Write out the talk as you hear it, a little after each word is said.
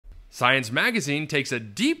Science Magazine takes a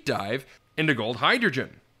deep dive into gold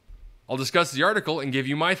hydrogen. I'll discuss the article and give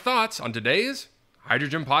you my thoughts on today's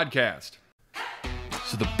Hydrogen Podcast.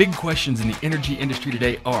 So the big questions in the energy industry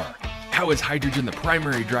today are, how is hydrogen the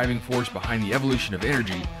primary driving force behind the evolution of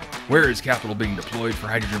energy? Where is capital being deployed for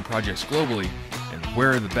hydrogen projects globally? And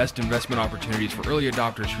where are the best investment opportunities for early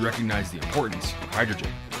adopters who recognize the importance of hydrogen?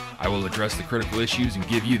 I will address the critical issues and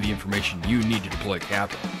give you the information you need to deploy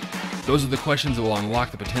capital. Those are the questions that will unlock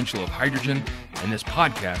the potential of hydrogen, and this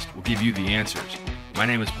podcast will give you the answers. My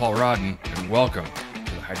name is Paul Rodden, and welcome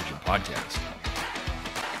to the Hydrogen Podcast.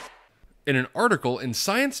 In an article in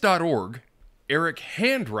Science.org, Eric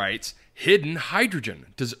Hand writes, "Hidden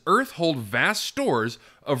hydrogen. Does Earth hold vast stores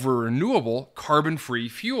of a renewable carbon-free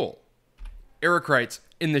fuel?" Eric writes,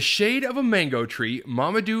 "In the shade of a mango tree,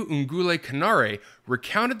 Mamadou Ngule Kanare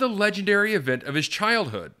recounted the legendary event of his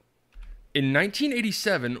childhood. In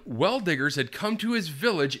 1987, well diggers had come to his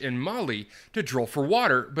village in Mali to drill for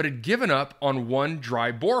water, but had given up on one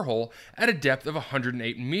dry borehole at a depth of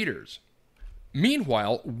 108 meters.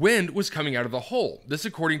 Meanwhile, wind was coming out of the hole. This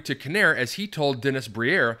according to Kanare, as he told Denis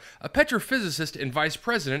Briere, a petrophysicist and vice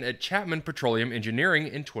president at Chapman Petroleum Engineering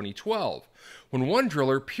in 2012. When one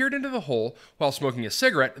driller peered into the hole while smoking a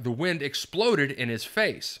cigarette, the wind exploded in his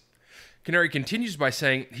face." Kanare continues by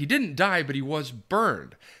saying, "He didn't die, but he was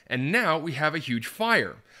burned. And now we have a huge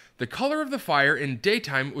fire. The color of the fire in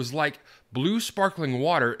daytime was like blue sparkling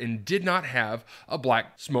water and did not have a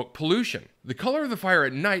black smoke pollution. The color of the fire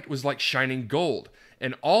at night was like shining gold,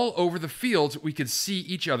 and all over the fields we could see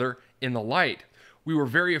each other in the light. We were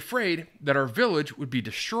very afraid that our village would be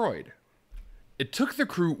destroyed. It took the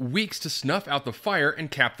crew weeks to snuff out the fire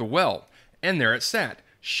and cap the well, and there it sat,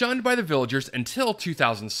 shunned by the villagers until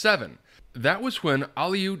 2007. That was when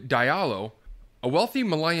Aliou Diallo, a wealthy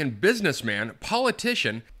Malayan businessman,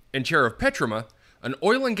 politician, and chair of Petroma, an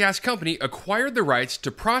oil and gas company, acquired the rights to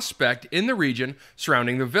prospect in the region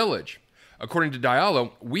surrounding the village. According to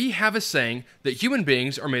Diallo, we have a saying that human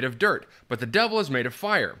beings are made of dirt, but the devil is made of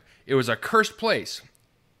fire. It was a cursed place.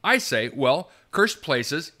 I say, well, cursed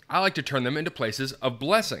places, I like to turn them into places of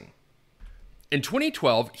blessing." In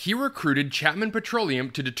 2012, he recruited Chapman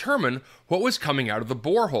Petroleum to determine what was coming out of the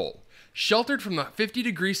borehole. Sheltered from the 50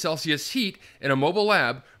 degrees Celsius heat in a mobile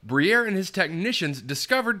lab, Briere and his technicians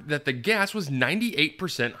discovered that the gas was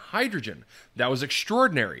 98% hydrogen. That was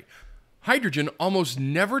extraordinary. Hydrogen almost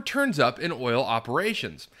never turns up in oil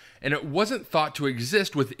operations, and it wasn't thought to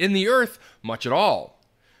exist within the Earth much at all.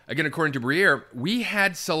 Again, according to Briere, we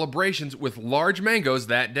had celebrations with large mangoes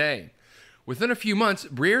that day. Within a few months,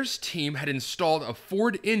 Briere's team had installed a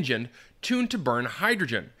Ford engine tuned to burn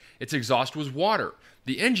hydrogen. Its exhaust was water.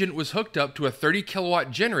 The engine was hooked up to a 30-kilowatt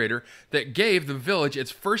generator that gave the village its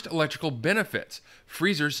first electrical benefits: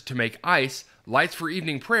 freezers to make ice, lights for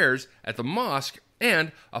evening prayers at the mosque,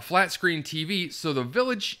 and a flat-screen TV so the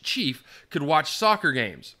village chief could watch soccer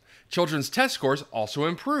games. Children's test scores also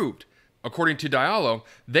improved. According to Diallo,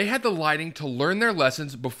 they had the lighting to learn their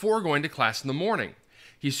lessons before going to class in the morning.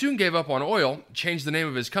 He soon gave up on oil, changed the name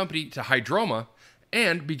of his company to Hydroma,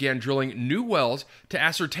 and began drilling new wells to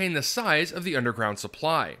ascertain the size of the underground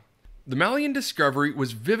supply. The Malian discovery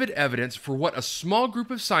was vivid evidence for what a small group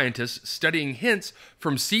of scientists studying hints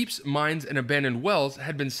from seeps, mines, and abandoned wells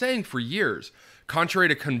had been saying for years. Contrary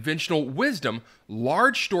to conventional wisdom,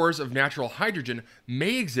 large stores of natural hydrogen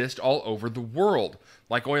may exist all over the world,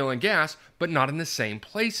 like oil and gas, but not in the same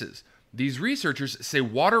places. These researchers say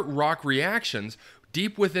water-rock reactions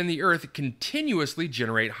deep within the Earth continuously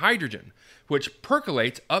generate hydrogen, which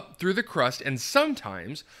percolates up through the crust and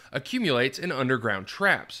sometimes accumulates in underground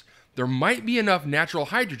traps. There might be enough natural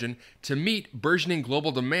hydrogen to meet burgeoning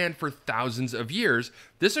global demand for thousands of years,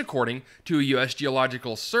 this according to a U.S.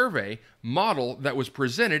 Geological Survey model that was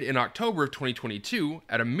presented in October of 2022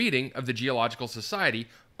 at a meeting of the Geological Society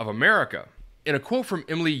of America. In a quote from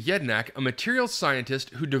Emily Yednak, a materials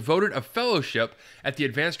scientist who devoted a fellowship at the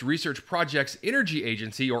Advanced Research Projects Energy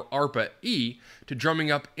Agency, or ARPA-E, to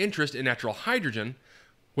drumming up interest in natural hydrogen,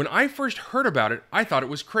 "When I first heard about it, I thought it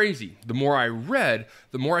was crazy. The more I read,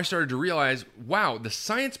 the more I started to realize, wow, the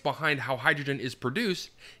science behind how hydrogen is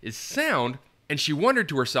produced is sound," and she wondered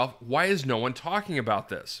to herself, why is no one talking about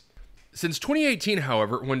this? Since 2018,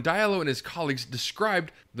 however, when Diallo and his colleagues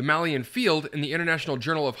described the Malian field in the International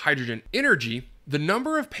Journal of Hydrogen Energy, the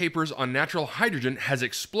number of papers on natural hydrogen has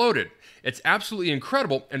exploded. It's absolutely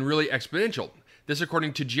incredible and really exponential. This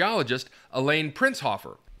according to geologist Elaine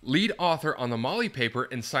Prinzhofer, lead author on the Mali paper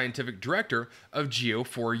and scientific director of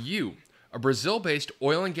Geo4U, a Brazil-based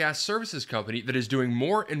oil and gas services company that is doing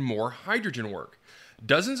more and more hydrogen work.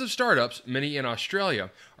 Dozens of startups, many in Australia,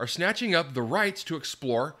 are snatching up the rights to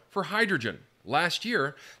explore for hydrogen. Last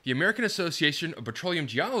year, the American Association of Petroleum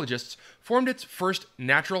Geologists formed its first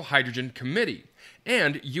Natural Hydrogen Committee,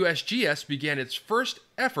 and USGS began its first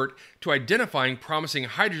effort to identifying promising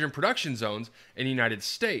hydrogen production zones in the United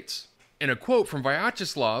States. In a quote from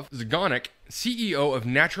Vyacheslav Zagonek, CEO of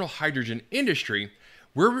Natural Hydrogen Industry,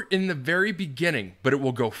 "We're in the very beginning, but it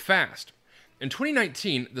will go fast." In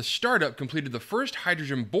 2019, the startup completed the first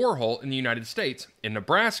hydrogen borehole in the United States, in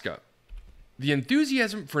Nebraska. The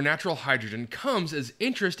enthusiasm for natural hydrogen comes as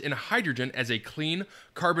interest in hydrogen as a clean,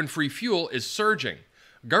 carbon-free fuel is surging.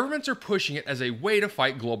 Governments are pushing it as a way to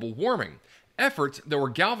fight global warming, efforts that were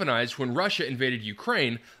galvanized when Russia invaded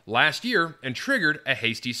Ukraine last year and triggered a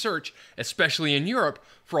hasty search, especially in Europe,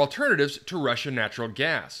 for alternatives to Russian natural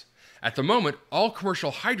gas. At the moment, all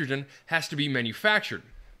commercial hydrogen has to be manufactured.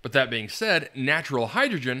 But that being said, natural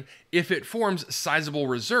hydrogen, if it forms sizable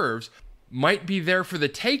reserves, might be there for the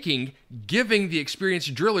taking, giving the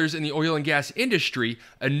experienced drillers in the oil and gas industry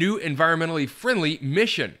a new environmentally friendly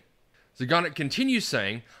mission. Zagonek continues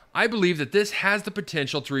saying, "I believe that this has the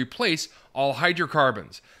potential to replace all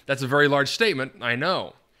hydrocarbons." That's a very large statement, I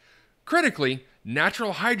know. Critically,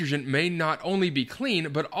 natural hydrogen may not only be clean,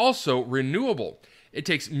 but also renewable. It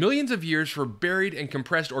takes millions of years for buried and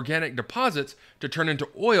compressed organic deposits to turn into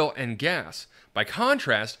oil and gas. By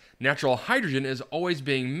contrast, natural hydrogen is always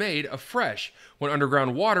being made afresh when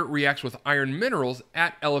underground water reacts with iron minerals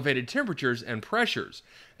at elevated temperatures and pressures.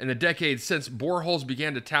 In the decades since boreholes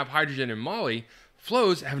began to tap hydrogen in Mali,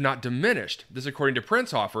 flows have not diminished, this according to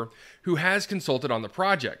Prinzhofer, who has consulted on the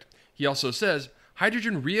project. He also says,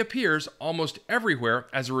 hydrogen reappears almost everywhere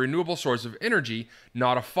as a renewable source of energy,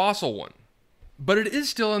 not a fossil one. But it is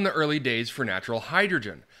still in the early days for natural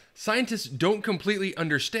hydrogen. Scientists don't completely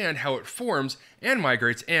understand how it forms and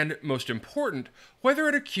migrates and, most important, whether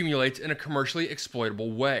it accumulates in a commercially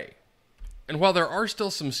exploitable way. And while there are still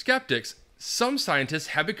some skeptics, some scientists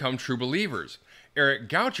have become true believers. Eric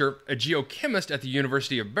Gaucher, a geochemist at the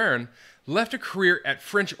University of Bern, left a career at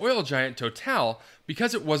French oil giant Total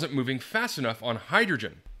because it wasn't moving fast enough on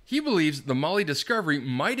hydrogen. He believes the Mali discovery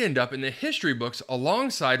might end up in the history books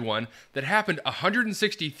alongside one that happened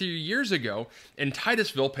 163 years ago in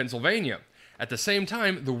Titusville, Pennsylvania. At the same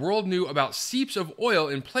time, the world knew about seeps of oil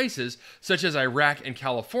in places such as Iraq and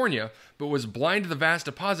California, but was blind to the vast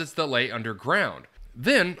deposits that lay underground.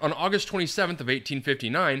 Then, on August 27th of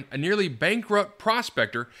 1859, a nearly bankrupt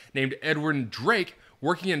prospector named Edwin Drake,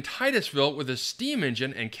 working in Titusville with a steam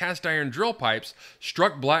engine and cast iron drill pipes,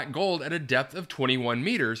 struck black gold at a depth of 21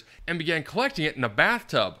 meters and began collecting it in a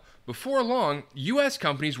bathtub. Before long, U.S.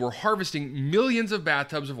 companies were harvesting millions of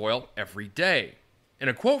bathtubs of oil every day. In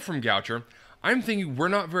a quote from Gaucher, "I'm thinking we're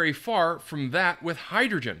not very far from that with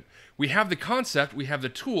hydrogen. We have the concept, we have the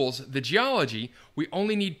tools, the geology, we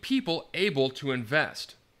only need people able to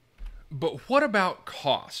invest." But what about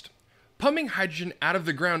cost? Pumping hydrogen out of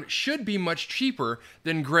the ground should be much cheaper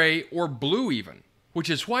than gray or blue even,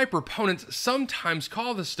 which is why proponents sometimes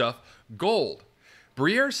call the stuff gold.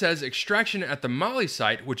 Briere says extraction at the Mali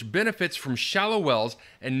site, which benefits from shallow wells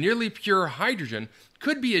and nearly pure hydrogen,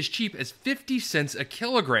 could be as cheap as 50 cents a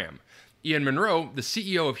kilogram. Ian Monroe, the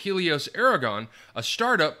CEO of Helios Aragon, a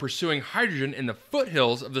startup pursuing hydrogen in the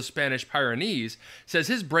foothills of the Spanish Pyrenees, says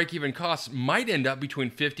his break-even costs might end up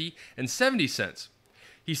between 50 and 70 cents.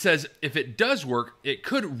 He says if it does work, it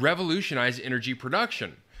could revolutionize energy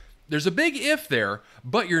production. There's a big if there,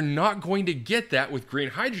 but you're not going to get that with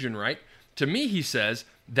green hydrogen, right? To me, he says,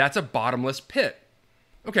 that's a bottomless pit.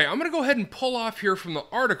 Okay, I'm going to go ahead and pull off here from the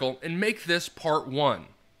article and make this part one.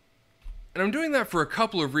 And I'm doing that for a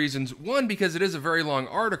couple of reasons. One, because it is a very long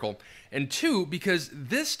article, and two, because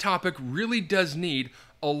this topic really does need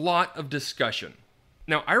a lot of discussion.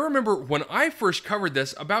 Now, I remember when I first covered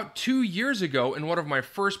this about 2 years ago in one of my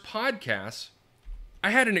first podcasts, I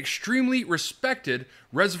had an extremely respected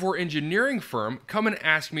reservoir engineering firm come and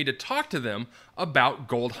ask me to talk to them about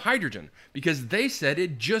gold hydrogen because they said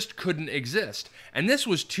it just couldn't exist. And this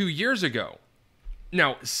was 2 years ago.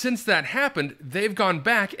 Now, since that happened, they've gone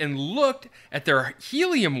back and looked at their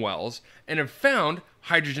helium wells and have found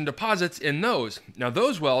hydrogen deposits in those. Now,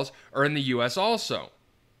 those wells are in the US also.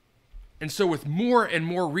 And so with more and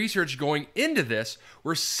more research going into this,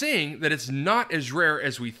 we're seeing that it's not as rare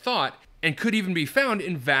as we thought and could even be found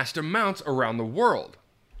in vast amounts around the world.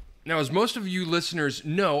 Now, as most of you listeners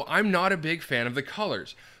know, I'm not a big fan of the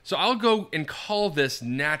colors, so I'll go and call this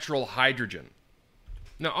natural hydrogen.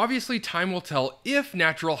 Now, obviously, time will tell if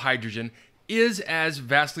natural hydrogen is as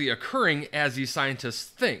vastly occurring as these scientists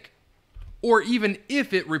think, or even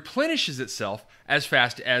if it replenishes itself as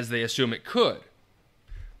fast as they assume it could.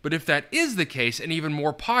 But if that is the case and even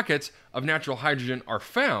more pockets of natural hydrogen are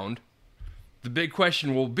found, the big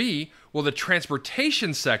question will be, will the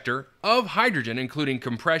transportation sector of hydrogen, including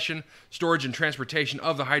compression, storage, and transportation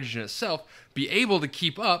of the hydrogen itself, be able to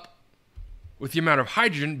keep up with the amount of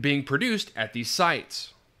hydrogen being produced at these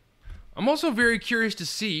sites? I'm also very curious to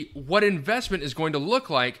see what investment is going to look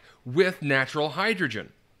like with natural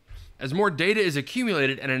hydrogen. As more data is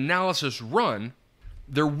accumulated and analysis run,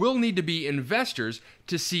 there will need to be investors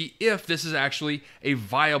to see if this is actually a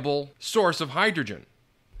viable source of hydrogen.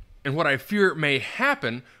 And what I fear may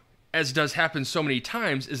happen, as does happen so many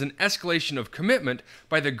times, is an escalation of commitment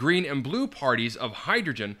by the green and blue parties of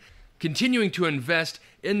hydrogen, continuing to invest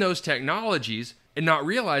in those technologies and not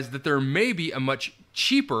realize that there may be a much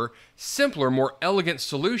cheaper, simpler, more elegant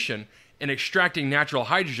solution in extracting natural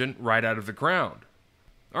hydrogen right out of the ground.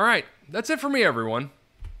 All right, that's it for me, everyone.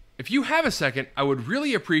 If you have a second, I would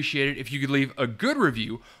really appreciate it if you could leave a good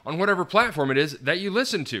review on whatever platform it is that you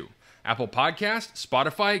listen to. Apple Podcast,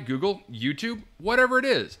 Spotify, Google, YouTube, whatever it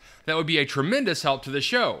is. That would be a tremendous help to the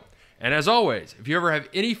show. And as always, if you ever have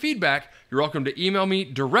any feedback, you're welcome to email me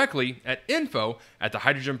directly at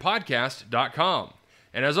info@thehydrogenpodcast.com.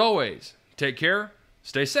 And as always, take care,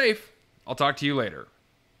 stay safe, I'll talk to you later.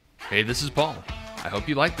 Hey, this is Paul. I hope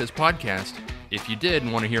you liked this podcast. If you did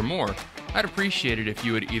and want to hear more, I'd appreciate it if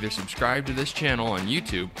you would either subscribe to this channel on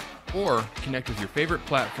YouTube or connect with your favorite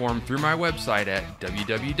platform through my website at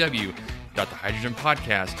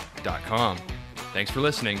www.thehydrogenpodcast.com. Thanks for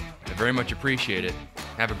listening. I very much appreciate it.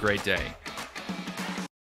 Have a great day.